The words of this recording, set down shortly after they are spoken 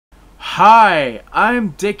Hi,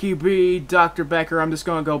 I'm Dickieb, Dr. Becker. I'm just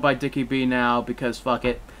gonna go by Dickieb now because fuck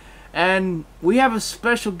it. And we have a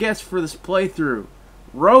special guest for this playthrough,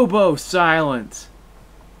 Robo Silent.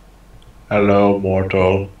 Hello,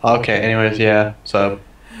 mortal. Okay, anyways, yeah, so.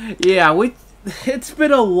 Yeah, it's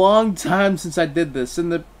been a long time since I did this,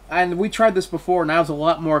 and we tried this before, and I was a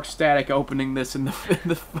lot more ecstatic opening this in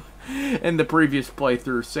the previous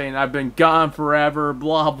playthrough, saying I've been gone forever,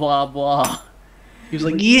 blah blah blah. He was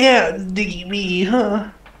like, yeah, Dickieb,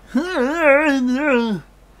 huh?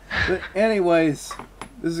 But anyways,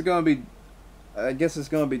 this is gonna be, I guess it's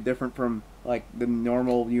gonna be different from like the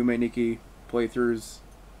normal Yume Nikki playthroughs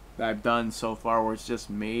that I've done so far, where it's just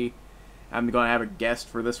me. I'm gonna have a guest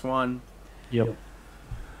for this one. Yep.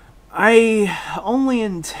 I only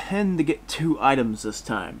intend to get 2 items this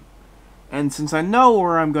time, and since I know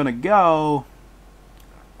where I'm gonna go,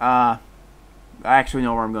 I actually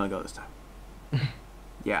know where I'm gonna go this time.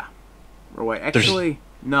 Yeah. Or wait, actually,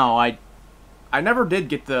 no, I never did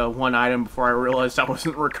get the 1 item before I realized I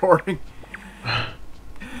wasn't recording.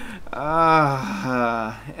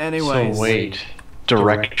 Anyways. So wait,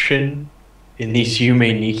 direction in these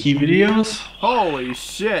Yume Nikki videos? Holy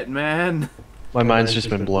shit, man. My mind's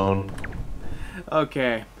just been blown.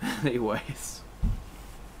 Okay, anyways.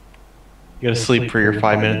 You gotta sleep for your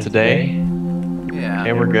 5 minutes a day? Yeah.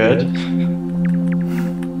 Okay, we're good.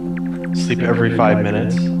 Sleep every 5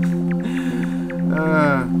 minutes.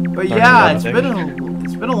 But yeah, it's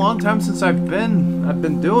been a long time since I've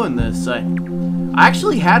been doing this. I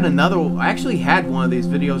actually had one of these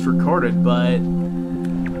videos recorded, but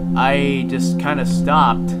I just kind of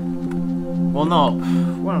stopped. Well, no,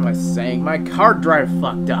 what am I saying? My hard drive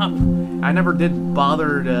fucked up. I never did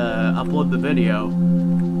bother to upload the video.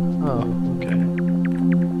 Oh, okay.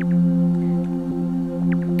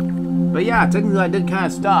 But yeah, technically I did kind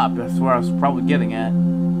of stop. That's where I was probably getting at.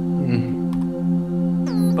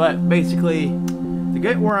 But basically, to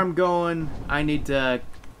get where I'm going, I need to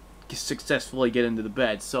successfully get into the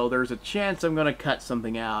bed. So there's a chance I'm gonna cut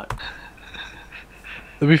something out.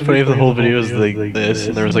 It'd be funny if the whole video was like this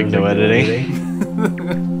and there was like no editing.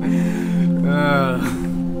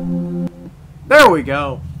 There we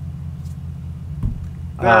go.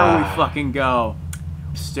 There we fucking go.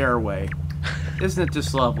 Stairway. Isn't it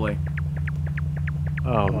just lovely?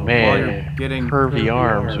 Oh While man, you're getting curvy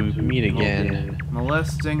arms, we meet again.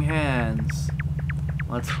 Molesting hands.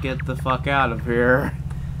 Let's get the fuck out of here.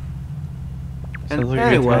 And Sounds like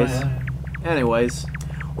a good anyways,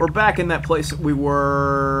 we're back in that place that we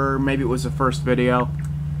were. Maybe it was the first video.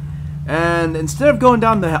 And instead of going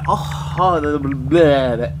down the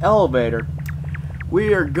elevator,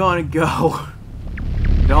 we are gonna go.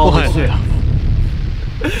 Holy shit!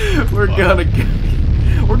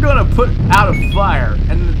 We're gonna put out a fire,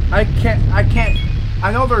 and I can't.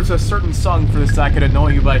 I know there's a certain song for this that I could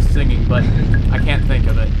annoy you by singing, but I can't think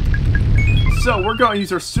of it. So we're gonna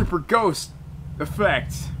use our super ghost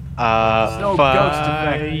effect. Snow ghost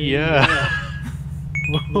effect. Yeah.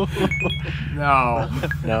 No.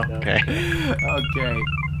 No. Okay. Okay.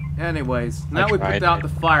 Anyways, now we put out the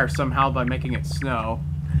fire somehow by making it snow.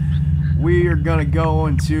 We are gonna go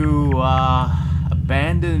into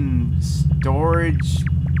abandoned storage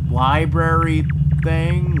library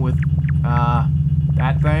thing with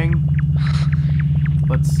that thing.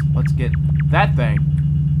 Let's get that thing.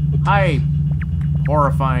 Hi,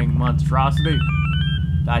 horrifying monstrosity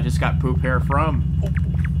that I just got poop hair from.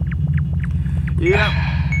 Yeah,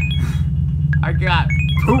 I got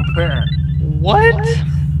poop hair. What?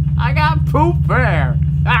 I got poop hair.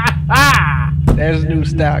 There's new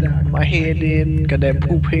stock. My head in. Got that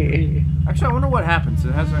poop head. Actually, I wonder what happens.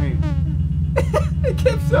 It has any. It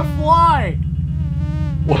keeps the fly.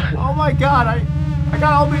 What? Oh my god! I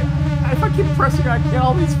got all the. If I keep pressing, I get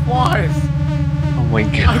all these flies. Oh my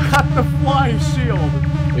god. I got the fly shield.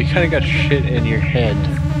 We kind of got shit in your head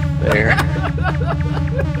there.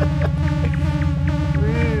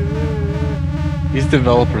 These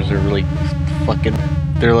developers are really fucking.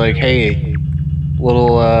 They're like, hey,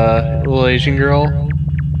 little Asian girl,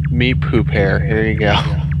 me poop hair. Here you go.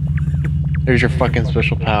 There's your fucking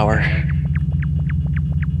special power.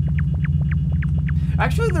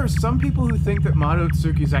 Actually, there's some people who think that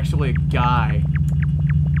Madotsuki is actually a guy.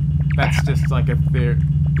 That's just like a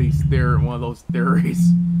one of those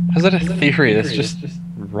theories. How's that a theory? That's just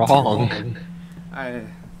wrong.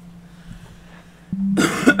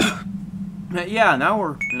 Yeah, now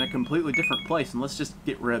we're in a completely different place, and let's just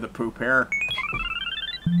get rid of the poop hair.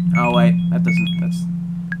 Oh wait, that doesn't.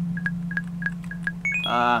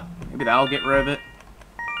 Maybe that'll get rid of it.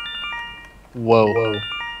 Whoa.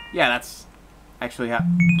 Yeah, that's actually have...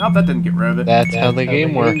 Oh, that didn't get rid of it. That's how the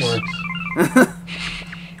game works.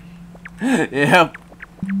 Yep.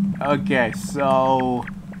 Okay, so...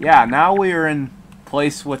 Yeah, now we are in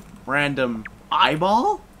place with random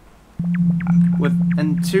eyeball?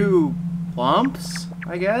 And 2 lumps,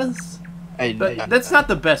 I guess? But that's not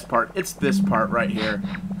the best part. It's this part right here.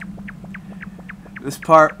 This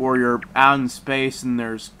part where you're out in space and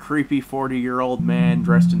there's creepy 40-year-old man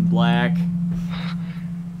dressed in black.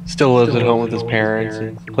 Still lives at home with his parents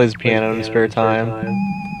and plays piano in his spare time.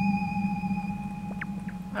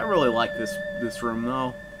 I really like this room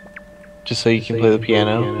though. Just so you can play the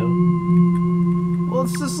piano? Well,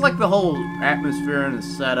 it's just like the whole atmosphere and the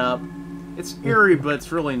setup. It's eerie, but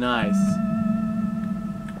it's really nice.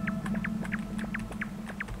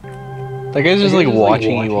 That guy's just like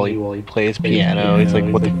watching you while he plays piano. He's like,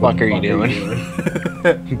 what the fuck are you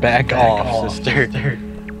doing? Back off, sister.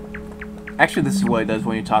 Actually, this is what he does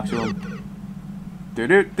when you talk to him.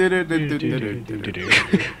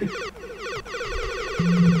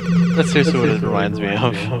 That's seriously what it reminds me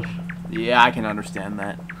of. Yeah, I can understand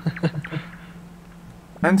that.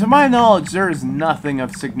 And to my knowledge, there is nothing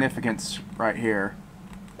of significance right here.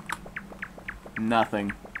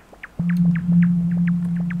 Nothing.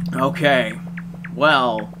 Okay.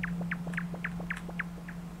 Well.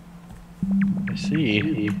 I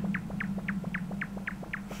see.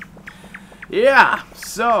 Yeah,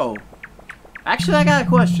 so. Actually, I got a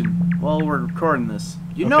question while we're recording this.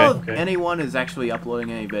 You know if anyone is actually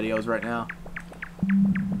uploading any videos right now?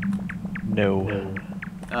 No.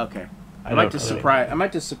 Okay. I might just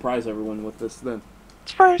surprise everyone with this then.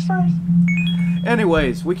 Surprise!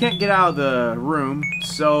 Anyways, we can't get out of the room,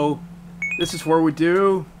 so this is where we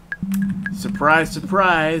do surprise,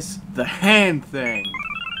 surprise, the hand thing.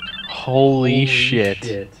 Holy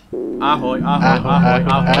shit! Ahoy! Ahoy! Ahoy!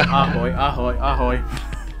 Ahoy! Ahoy! Ahoy! Ahoy!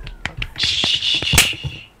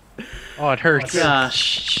 Oh, it hurts.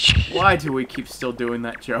 Gosh, why do we keep still doing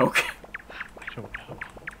that joke? I don't know.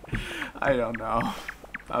 I don't know.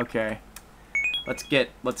 Okay.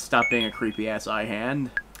 Let's stop being a creepy ass eye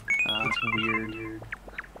hand. That's weird.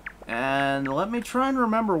 And let me try and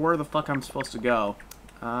remember where the fuck I'm supposed to go.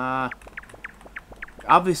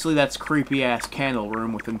 Obviously that's creepy ass candle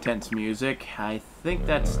room with intense music. I think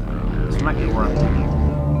this might be where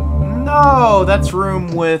I'm... No, that's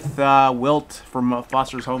room with Wilt from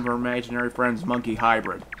Foster's Home for Imaginary Friends Monkey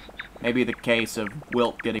Hybrid. Maybe the case of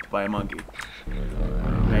Wilt getting by a monkey.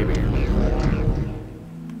 Maybe.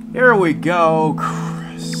 Here we go.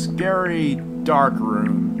 Scary dark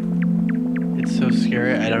room. It's so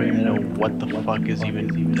scary, I don't even know what the fuck is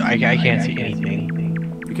even... I can't see anything.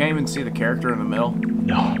 You can't even see the character in the middle?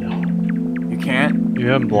 No. You can't? Maybe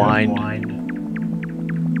I'm blind.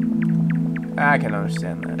 I can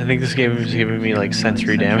understand that. I think this game is giving me like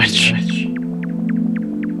sensory damage.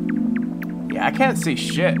 Yeah, I can't see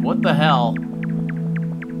shit. What the hell?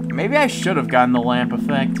 Maybe I should have gotten the lamp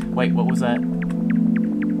effect. Wait, what was that?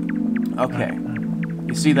 Okay.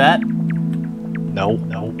 You see that? No.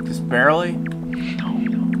 Just barely? No.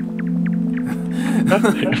 I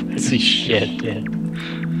don't see shit. Well,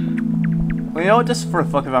 you know what? Just for the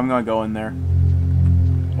fuck of it, I'm gonna go in there.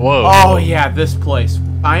 Whoa. Oh, yeah, this place.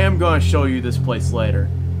 I am gonna show you this place later.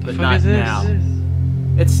 But not now.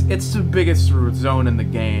 It's the biggest zone in the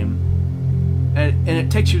game. And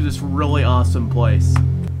it takes you to this really awesome place.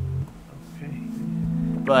 Okay.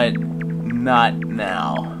 But not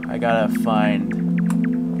now. I gotta find...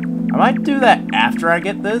 I might do that after I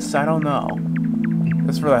get this, I don't know.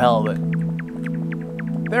 Just for the hell of it.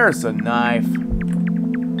 There's a knife.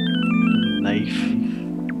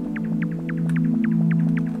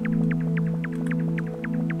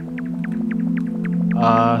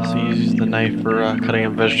 So you use the knife for cutting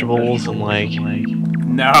up vegetables and like...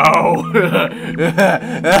 No!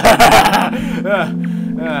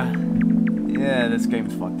 Yeah, this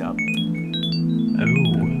game's fucked up. Oh.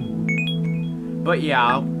 But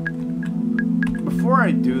yeah, before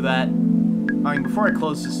I do that, before we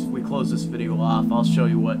close this video off, I'll show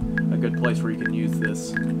you what a good place where you can use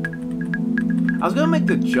this. I was gonna make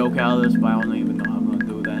the joke out of this, but I don't even know how I'm gonna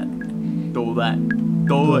do that. Do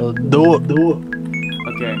it.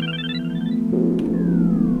 Okay.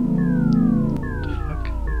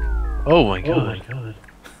 Oh my god.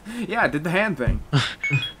 Yeah, I did the hand thing.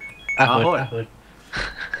 Ahoy.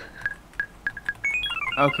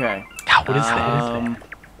 Okay. God, what is that?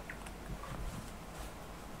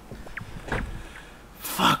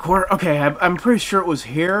 Fuck, okay, I'm pretty sure it was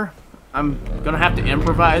here. I'm gonna have to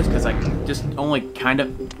improvise, because I just only kind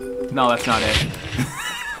of... No, that's not it.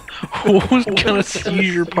 What kind of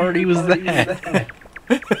seizure party was that?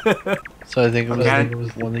 So I think it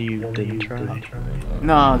was one that you didn't try.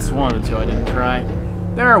 No, it's one of the two I didn't try.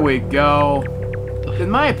 There we go. In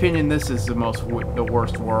my opinion, this is the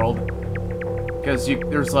worst world. Because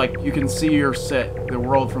there's like, you can see the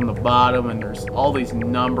world from the bottom, and there's all these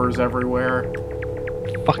numbers everywhere.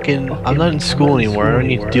 Fucking, I'm not in school anymore. I don't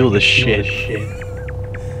need to deal with this shit.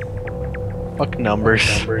 Fuck numbers.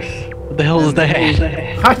 What the hell is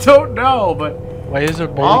that? I don't know, but why is there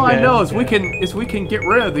all I know is we can get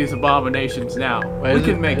rid of these abominations now. We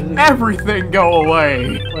can make everything go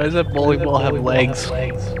away. Why does that bowling ball have legs?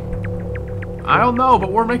 I don't know,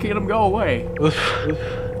 but we're making them go away.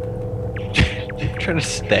 Trying to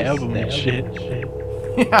stab him and shit.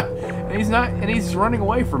 Yeah, and he's running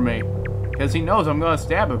away from me. Because he knows I'm gonna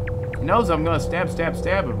stab him. He knows I'm gonna stab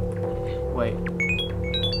him. Wait.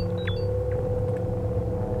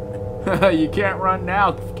 You can't run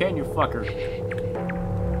now, can you, fucker?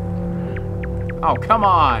 Oh, come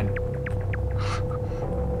on!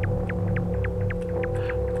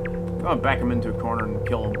 I'm gonna back him into a corner and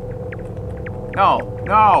kill him. No,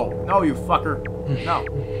 you fucker. No,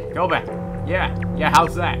 go back. Yeah,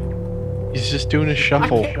 how's that? He's just doing a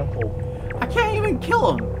shuffle. I can't even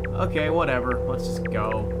kill him. Okay, whatever. Let's just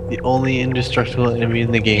go. The only indestructible enemy in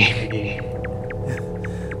the game.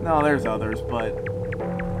 No, there's others, but...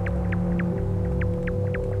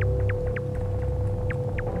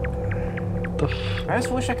 I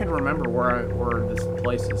just wish I could remember where this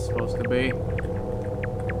place is supposed to be.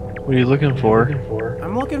 What are you looking for?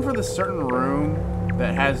 I'm looking for this certain room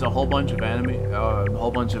that has a whole bunch of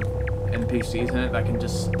NPCs in it that I can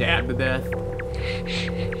just stab to death.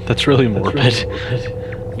 That's really morbid.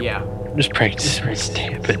 Yeah. I'm just practicing my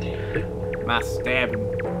stabbing. My stabbing.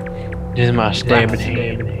 This is my stabbing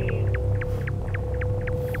hand.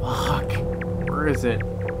 Fuck. Where is it?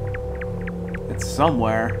 It's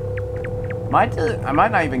somewhere. I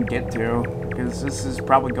might not even get to, because this is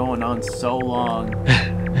probably going on so long.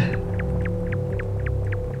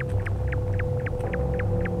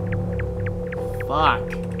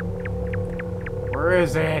 Fuck. Where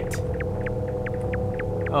is it?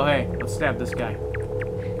 Oh, hey, let's stab this guy.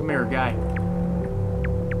 Come here, guy.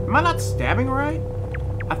 Am I not stabbing right?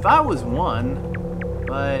 I thought it was one,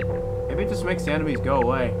 but maybe it just makes the enemies go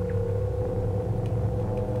away.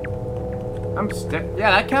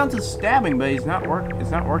 Yeah, that counts as stabbing, but it's not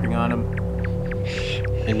working on him.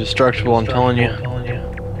 Indestructible, I'm telling you.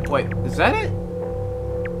 Wait, is that it?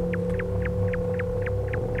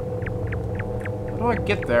 How do I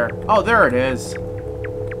get there? Oh, there it is.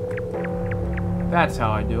 That's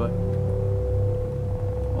how I do it.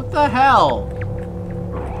 What the hell?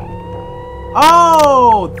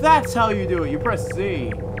 Oh, that's how you do it. You press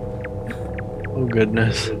Z. Oh,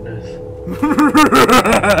 goodness.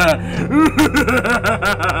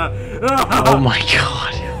 Oh my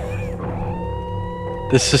god.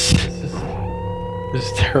 This is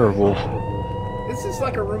terrible. This is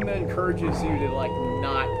like a room that encourages you to like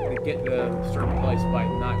not get to a certain place by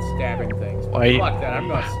not stabbing things. But why? Fuck that! I'm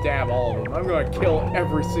gonna stab all of them. I'm gonna kill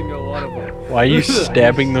every single one of them. Why are you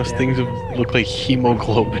stabbing those things that look like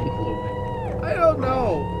hemoglobin? I don't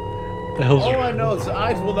know. All I know is the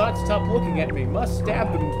eyes will not stop looking at me. Must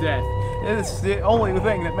stab them to death. It's the only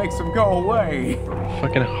thing that makes them go away.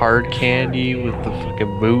 Fucking hard candy with the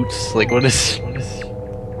fucking boots. Like, what is...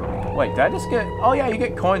 Wait, did I just get... Oh yeah, you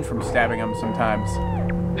get coins from stabbing them sometimes.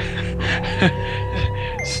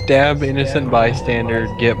 Stab innocent bystander,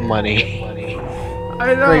 get money.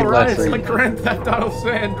 I know, right? It's like Grand Theft Auto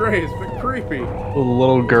San Andreas, but creepy. A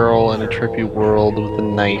little girl in a trippy world with a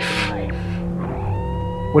knife.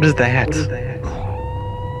 What is that?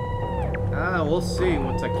 We'll see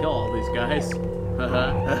once I kill all these guys.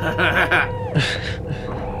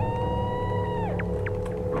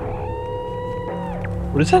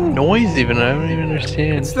 What is that noise even? I don't even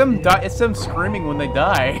understand. It's them screaming when they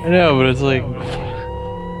die. I know, but it's like...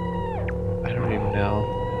 I don't even know.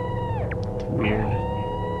 It's weird.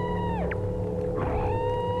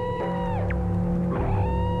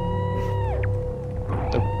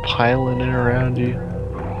 They're piling in around you.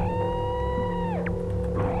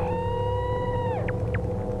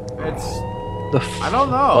 It's... I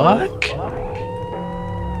don't know.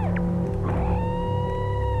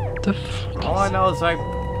 All I know is I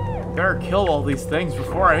better kill all these things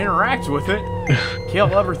before I interact with it. Kill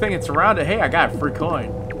everything that's around it. Hey, I got a free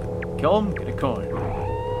coin. Kill them, get a coin.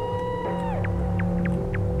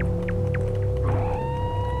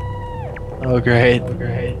 Oh, great.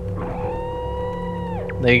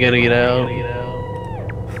 They gotta get out.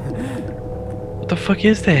 What the fuck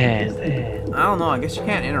is that? I don't know. I guess you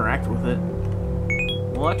can't interact with it.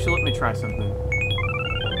 Well, actually, let me try something.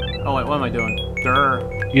 Oh, wait. What am I doing?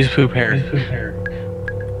 Use poop hair.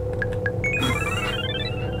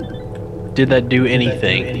 Did that do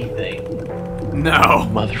anything? No.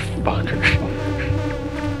 Motherfucker.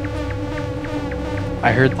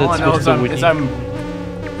 I heard All I that's know is supposed to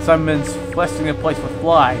I'm infesting the place with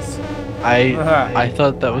flies. I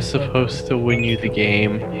thought that was supposed to win you the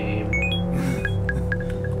game.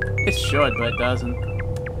 It should, but it doesn't.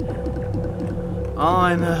 All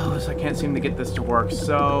I know is I can't seem to get this to work,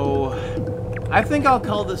 so I think I'll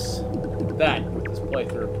call this that with this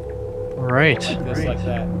playthrough. Alright. Like this, like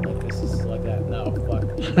that. Like this is like that. No,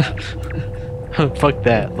 fuck. Fuck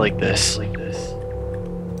that, like this.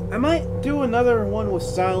 I might do another one with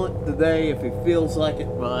Silent today if he feels like it,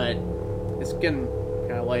 but it's getting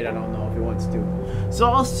kind of late. I don't know if he wants to. So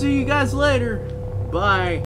I'll see you guys later. Bye.